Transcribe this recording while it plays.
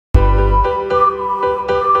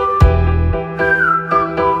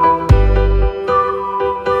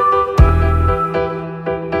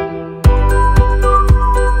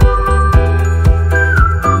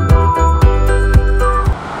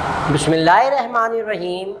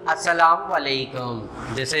Bismillahirrahmanirrahim. Assalamu alaikum.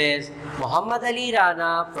 This is Muhammad Ali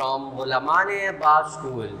Rana from Ghulamane Abbas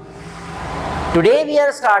School. Today we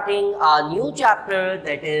are starting a new chapter,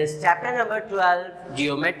 that is chapter number 12,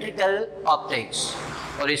 Geometrical Optics.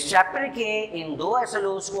 और इस chapter के इन दो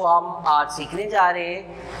S.L.Os को हम आज सीखने जा रहे हैं,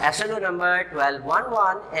 S.L.O number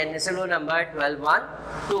 12.1 and S.L.O number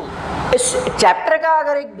 12.2। इस चैप्टर का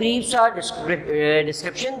अगर एक ब्रीफ सा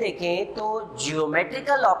डिस्क्रिप्शन देखें तो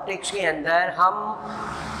जियोमेट्रिकल ऑप्टिक्स के अंदर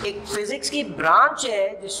हम एक फिज़िक्स की ब्रांच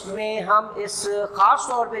है जिसमें हम इस ख़ास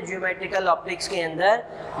तौर पे जियोमेट्रिकल ऑप्टिक्स के अंदर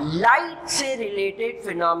लाइट से रिलेटेड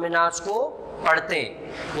फिनोमेनास को पढ़ते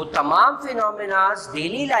हैं। वो तमाम फिनोमेनास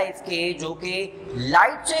डेली लाइफ के जो कि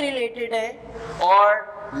लाइट से रिलेटेड है, और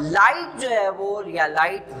लाइट जो है वो या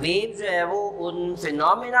लाइट वेव जो है वो उन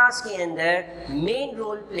फिनोमेनास के अंदर मेन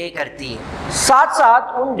रोल प्ले करती है। साथ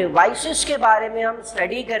साथ उन डिवाइसेस के बारे में हम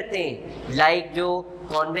स्टडी करते हैं, लाइक जो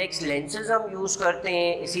कॉन्वेक्स लेंसेज हम यूज़ करते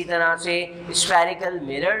हैं, इसी तरह से स्फेरिकल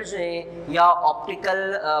मिरर्स हैं या ऑप्टिकल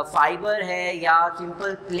फाइबर है या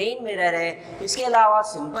सिंपल प्लेन मिरर है, इसके अलावा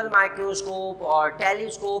सिंपल माइक्रोस्कोप और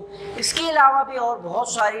टेलीस्कोप, इसके अलावा भी और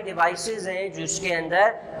बहुत सारी डिवाइसेस हैं जिसके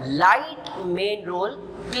अंदर लाइट मेन रोल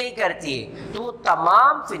प्ले करती है। तो वो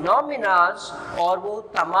तमाम फिनोमेनास और वो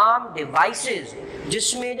तमाम डिवाइसेस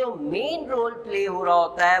जिसमें जो मेन रोल प्ले हो रहा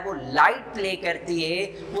होता है वो लाइट प्ले करती है,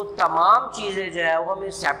 वो तमाम चीज़ें जो है वो हम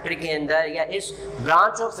इस चैप्टर के अंदर या इस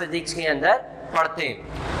ब्रांच ऑफ फिजिक्स के अंदर पढ़ते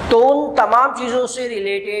हैं। तो उन तमाम चीज़ों से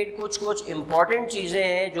रिलेटेड कुछ इम्पॉर्टेंट चीज़ें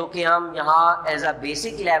हैं जो कि हम यहाँ एज अ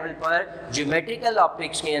बेसिक लेवल पर ज्योमेट्रिकल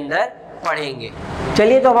ऑप्टिक्स के अंदर पढ़ेंगे।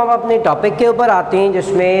 चलिए तो हम अपने टॉपिक के ऊपर आते हैं,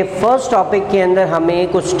 जिसमें फर्स्ट टॉपिक के अंदर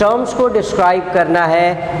हमें कुछ टर्म्स को डिस्क्राइब करना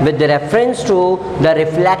है with reference to the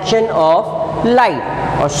reflection of light,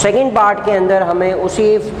 और सेकंड पार्ट के अंदर हमें उसी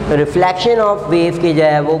रिफ्लेक्शन ऑफ वेव के जो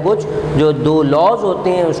है वो कुछ जो दो लॉज होते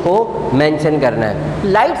हैं उसको मेंशन करना है।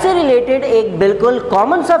 लाइट से रिलेटेड एक बिल्कुल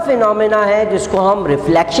कॉमन सा फिनोमेना है जिसको हम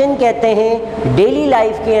रिफ्लेक्शन कहते हैं। डेली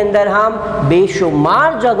लाइफ के अंदर हम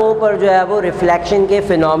बेशुमार जगहों पर जो है वो रिफ्लेक्शन के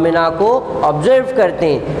फिनोमेना को ऑब्जर्व करते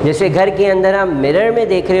हैं। जैसे घर के अंदर हम मिरर में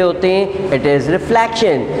देख रहे होते हैं, इट इज़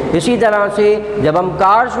रिफ्लेक्शन। इसी तरह से जब हम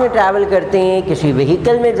कार्स में ट्रैवल करते हैं, किसी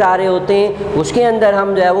व्हीकल में जा रहे होते हैं, उसके अंदर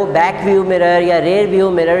हम जो है वो बैक व्यू मिरर या रेयर व्यू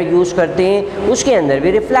मिरर यूज़ करते हैं, उसके अंदर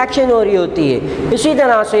भी रिफ्लेक्शन हो रही होती है। इसी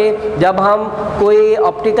तरह से जब हम कोई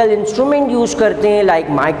ऑप्टिकल इंस्ट्रूमेंट यूज़ करते हैं, लाइक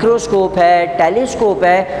माइक्रोस्कोप है, टेलीस्कोप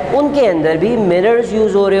है, उनके अंदर भी मिरर्स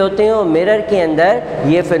यूज़ हो रहे होते हैं, और मिरर के अंदर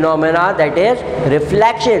ये फिनोमेना दैट इज़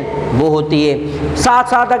रिफ्लेक्शन वो होती है। साथ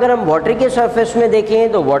साथ अगर हम वाटर के सरफेस में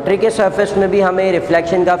देखें तो वाटर के सरफेस में भी हमें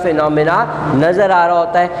रिफ्लेक्शन का फिनोमेना नज़र आ रहा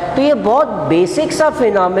होता है। तो ये बहुत बेसिक सा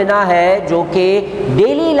फिनोमेना है जो कि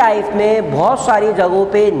डेली लाइफ में बहुत सारी जगहों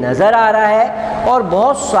पे नज़र आ रहा है, और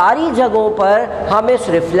बहुत सारी जगहों पर हम इस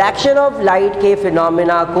रिफ्लेक्शन ऑफ लाइट के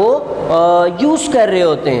फिनोमेना को यूज़ कर रहे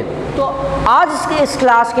होते हैं। तो आज इस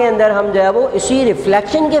क्लास के अंदर हम जो है वो इसी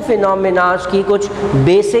रिफ्लेक्शन के फिनोमेनास की कुछ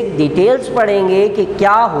बेसिक डिटेल्स पढ़ेंगे कि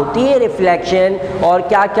क्या होती है रिफ्लेक्शन और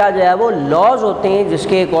क्या क्या जो है वो लॉज होते हैं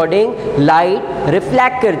जिसके अकॉर्डिंग लाइट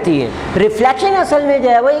रिफ्लेक्ट करती है। रिफ्लेक्शन असल में जो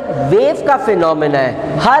है वो एक वेव का फिनोमेना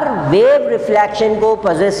है। हर वेव रिफ्लेक्शन को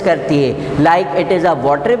पजेस करती है, like it is a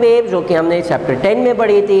water wave जो कि हमने चैप्टर 10 में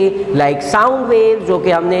पढ़ी थी, लाइक साउंड वेव जो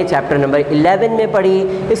कि हमने चैप्टर नंबर 11 में पढ़ी।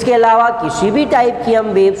 इसके अलावा किसी भी टाइप की हम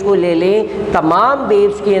वेव्स को ले लें, तमाम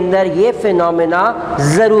वेव्स के अंदर ये फिनोमेना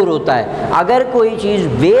ज़रूर होता है। अगर कोई चीज़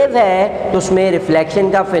वेव है तो उसमें रिफ्लेक्शन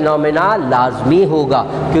का फिनोमेना लाजमी होगा,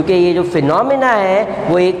 क्योंकि ये जो फिनोमेना है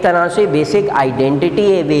वो एक तरह से बेसिक आइडेंटिटी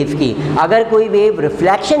है वेव की। अगर कोई वेव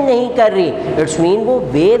रिफ्लेक्शन नहीं कर रही, इट्स मीन वो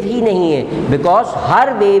वेव ही नहीं है, बिकॉज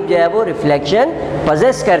हर वेव जो है वो रिफ्लेक्शन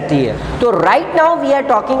पजेस करती है। तो right now we are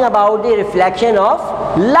talking about the reflection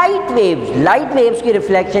of light waves. Light waves की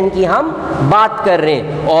रिफ्लेक्शन की हम बात कर रहे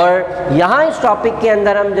हैं, और यहाँ इस टॉपिक के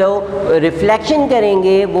अंदर हम जो रिफ्लेक्शन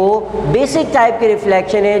करेंगे वो बेसिक टाइप की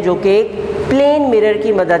रिफ्लेक्शन है जो कि एक प्लेन मिरर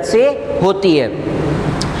की मदद से होती है।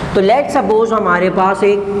 तो लेट सपोज हमारे पास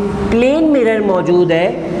एक प्लेन मिरर मौजूद है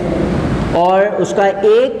और उसका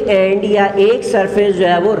एक एंड या एक सरफेस जो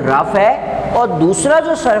है वो रफ है और दूसरा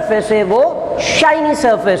जो सरफेस है वो शाइनी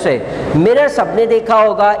सरफेस है। मिरर सबने देखा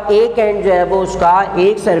होगा, एक एंड जो है वो उसका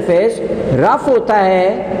एक सरफेस रफ होता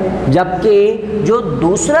है, जबकि जो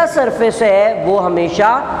दूसरा सरफेस है वो हमेशा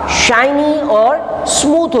शाइनी और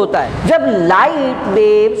स्मूथ होता है। जब लाइट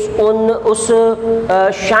वेव्स उस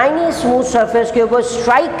शाइनी स्मूथ सरफेस के ऊपर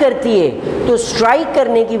स्ट्राइक करती है तो स्ट्राइक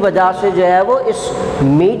करने की वजह से जो है वो इस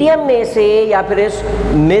मीडियम में से या फिर इस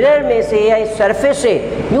मिरर में से या इस सरफेस से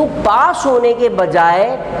यूँ पास होने के बजाय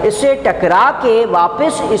इससे टकरा के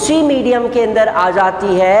वापस इसी मीडियम के अंदर आ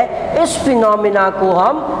जाती है। इस फिनोमिना को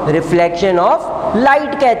हम रिफ्लेक्शन ऑफ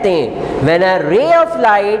लाइट कहते हैं। When a ray of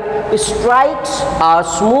light strikes a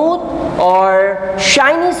smooth or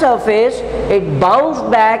shiny surface, it bounces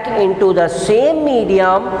back into the same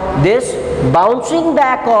medium. This bouncing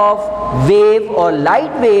back of wave or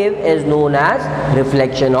light wave is known as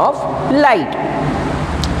reflection of light.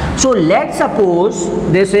 So let's suppose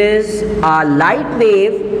this is a light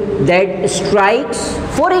wave that strikes,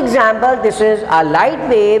 for example, this is a light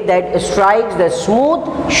wave that strikes the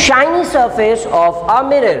smooth shiny surface of a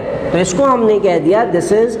mirror. तो इसको हमने कह दिया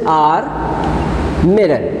this is our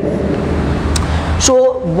mirror. So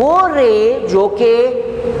वो रे जो कि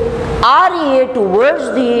आ रही है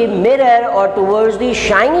towards the mirror or towards the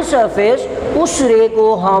shiny surface, उस रे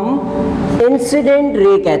को हम incident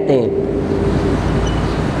ray कहते हैं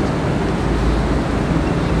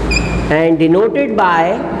and denoted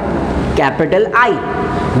by capital I.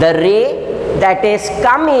 The ray that is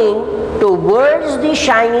coming towards the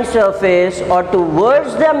shiny surface or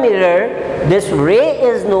towards the mirror, this ray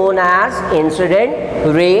is known as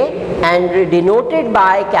incident ray and denoted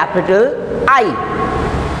by capital I.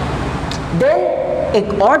 Then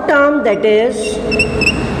एक और term that is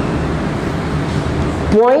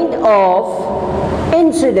point of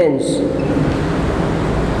incidence.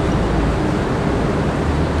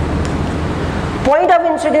 Point of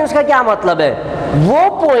incidence का क्या मतलब है? वो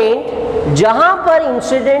point जहां पर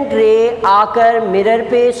incident ray आकर मिरर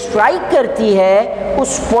पे स्ट्राइक करती है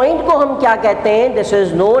उस पॉइंट को हम क्या कहते हैं? This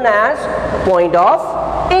is known as point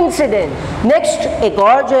of incidence. Next एक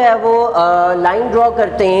और जो है वो लाइन ड्रॉ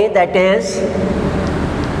करते हैं, that is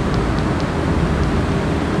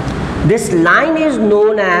this line is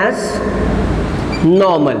known as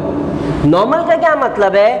normal. Normal का क्या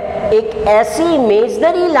मतलब है? एक ऐसी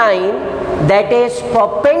imaginary line that is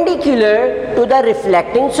perpendicular to the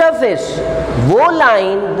reflecting surface. वो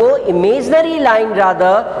लाइन, वो imaginary line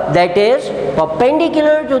rather, that is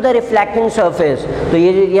perpendicular to the reflecting surface. तो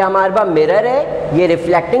ये हमारे पास मिरर है, ये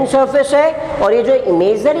reflecting surface है और ये जो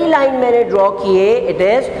imaginary line मैंने ड्रॉ की है, it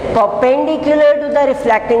is perpendicular to the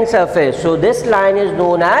reflecting surface. So this line is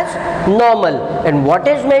known as normal. And what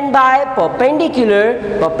is meant by perpendicular?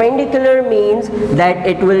 Perpendicular means that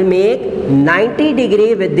it will make 90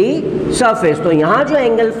 degree with the surface. तो यहाँ जो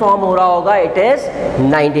angle form हो रहा होगा it is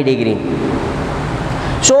 90 degree.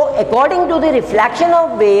 So according to the reflection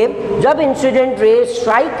of wave, जब incident ray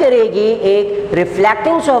strike करेगी एक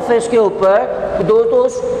reflecting surface के ऊपर तो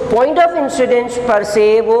पॉइंट ऑफ इंसिडेंस पर से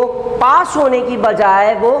वो पास होने की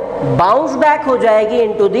बजाय वो बाउंस बैक हो जाएगी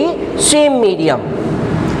इनटू द सेम मीडियम।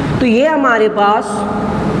 तो ये हमारे पास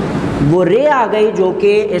वो रे आ गई जो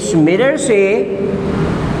कि इस मिरर से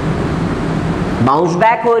बाउंस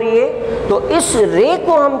बैक हो रही है। तो इस रे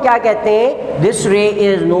को हम क्या कहते हैं? दिस रे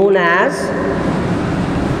is known as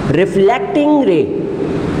reflecting ray,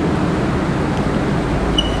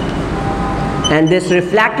 and this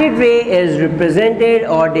reflected ray is represented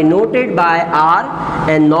or denoted by R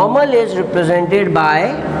and normal is represented by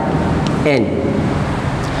N.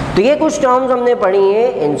 तो ये कुछ टर्म्स हमने पढ़ी हैं।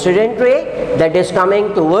 Incident ray that is coming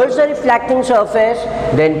towards the reflecting surface,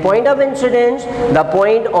 then point of incidence, the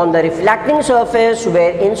point on the reflecting surface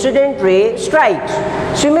where incident ray strikes.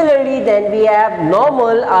 Similarly, then we have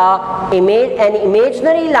normal, an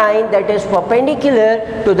imaginary line that is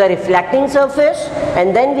perpendicular to the reflecting surface,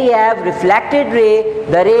 and then we have reflected ray,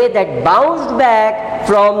 the ray that bounced back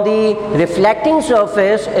from the reflecting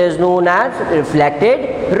surface is known as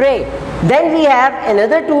reflected ray. Then we have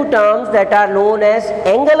another two terms that are known as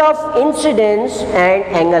angle of incidence and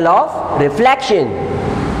angle of reflection.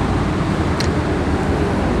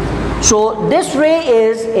 So this ray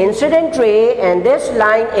is incident ray and this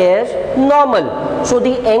line is normal. So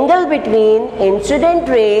the angle between incident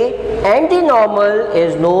ray and the normal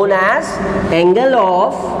is known as angle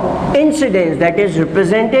of incidence, that is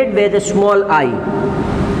represented with a small I.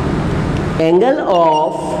 Angle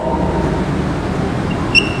of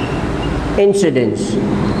incidence.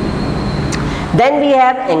 Then we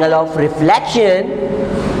have angle of reflection.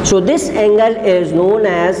 So this angle is known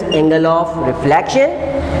as angle of reflection,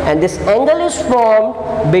 and this angle is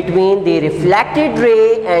formed between the reflected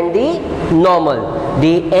ray and the normal.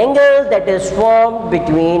 The angle that is formed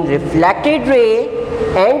between reflected ray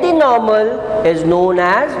and the normal is known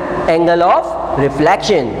as angle of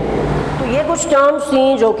reflection. तो ये कुछ terms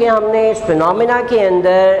थी जो कि हमने इस phenomena के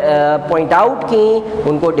अंदर पॉइंट आउट की,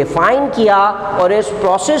 उनको डिफाइन किया और इस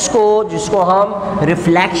प्रोसेस को जिसको हम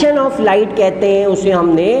रिफ्लेक्शन ऑफ लाइट कहते हैं उसे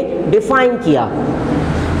हमने डिफाइन किया,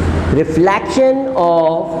 reflection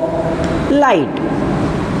of light,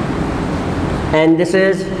 and this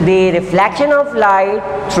is the reflection of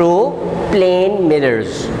light through plane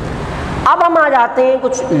mirrors. अब हम आ जाते हैं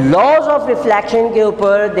कुछ लॉज ऑफ रिफ्लेक्शन के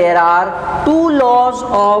ऊपर। There are to laws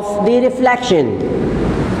of the reflection.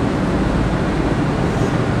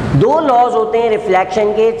 दो लॉज होते हैं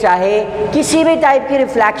रिफ्लेक्शन के, चाहे किसी भी टाइप की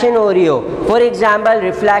रिफ्लेक्शन हो रही हो। For example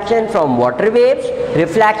reflection from water waves,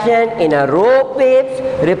 reflection in a rope waves,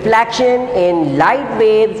 reflection in light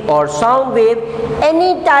waves और sound wave,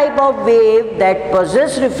 any type of wave that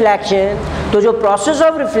possess reflection. तो जो प्रोसेस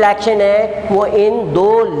ऑफ रिफ्लेक्शन है वो इन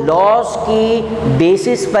दो लॉज की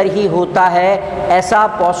बेसिस पर ही होता है। ऐसा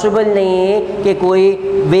पॉसिबल नहीं है कि कोई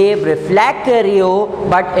वेव रिफ्लेक्ट कर रही हो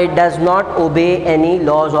but it does not obey any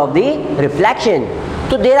laws of the reflection.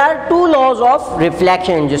 तो there are to laws of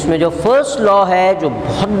reflection, जिसमें जो फर्स्ट लॉ है जो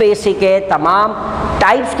बहुत बेसिक है, तमाम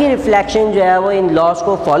टाइप्स की रिफ्लेक्शन जो है वो इन लॉज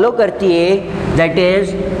को फॉलो करती है, that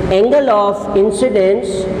is angle of incidence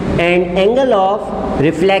and angle of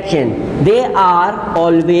reflection, they are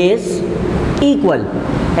always equal.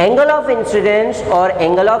 Angle of incidence और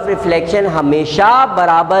एंगल ऑफ रिफ्लेक्शन हमेशा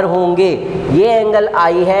बराबर होंगे। ये एंगल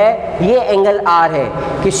I है, ये एंगल R है।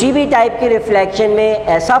 किसी भी टाइप की रिफ्लेक्शन में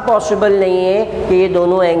ऐसा पॉसिबल नहीं है कि ये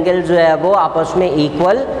दोनों एंगल जो है वो आपस में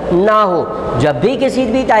इक्वल ना हो। जब भी किसी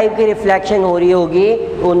भी टाइप की रिफ्लेक्शन हो रही होगी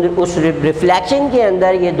उस रिफ्लेक्शन के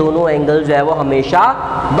अंदर ये दोनों एंगल जो है वो हमेशा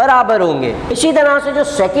बराबर होंगे। इसी तरह से जो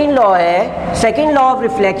सेकेंड लॉ है, सेकेंड लॉ ऑफ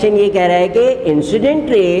रिफ्लेक्शन ये कह रहा है कि incident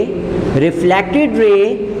ray, reflected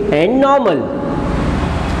ray and normal.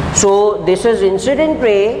 So this is incident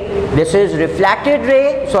ray, this is reflected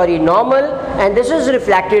ray, sorry normal, and this is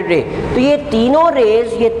reflected ray. तो ये तीनों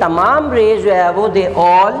rays, ये तमाम rays जो है वो they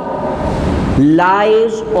all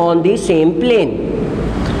lies on the same plane.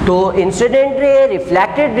 तो incident ray,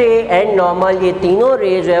 reflected ray and normal, ये तीनों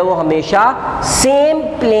रे जो है वो हमेशा सेम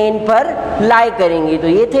प्लेन पर लाई करेंगी। तो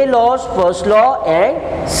ये थे laws, first law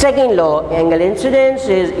and second law. Angle incidence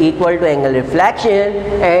is equal to angle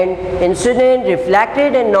reflection and incident,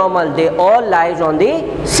 reflected and normal they all lies on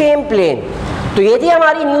the same plane. तो ये थी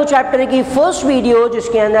हमारी न्यू चैप्टर की फर्स्ट वीडियो,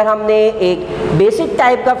 जिसके अंदर हमने एक बेसिक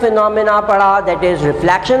टाइप का फिनोमेना पढ़ा, that is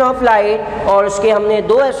reflection of light, और उसके हमने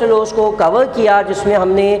दो SLOs को कवर किया, जिसमें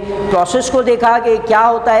हमने प्रोसेस को देखा कि क्या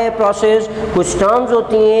होता है प्रोसेस, कुछ टर्म्स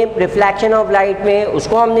होती हैं रिफ्लेक्शन ऑफ लाइट में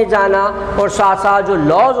उसको हमने जाना, और साथ साथ जो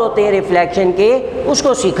लॉज होते हैं रिफ्लेक्शन के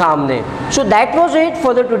उसको सीखा हमने। So that was it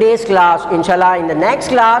for the today's class. इंशाल्लाह in the next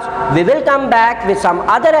class we will come back with some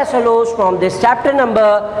other SLOs from this chapter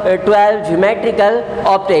number 12 Geometrical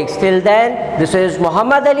Optics. Till then, this is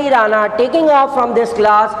Muhammad Ali Rana taking off from this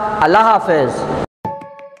class. Allah Hafiz.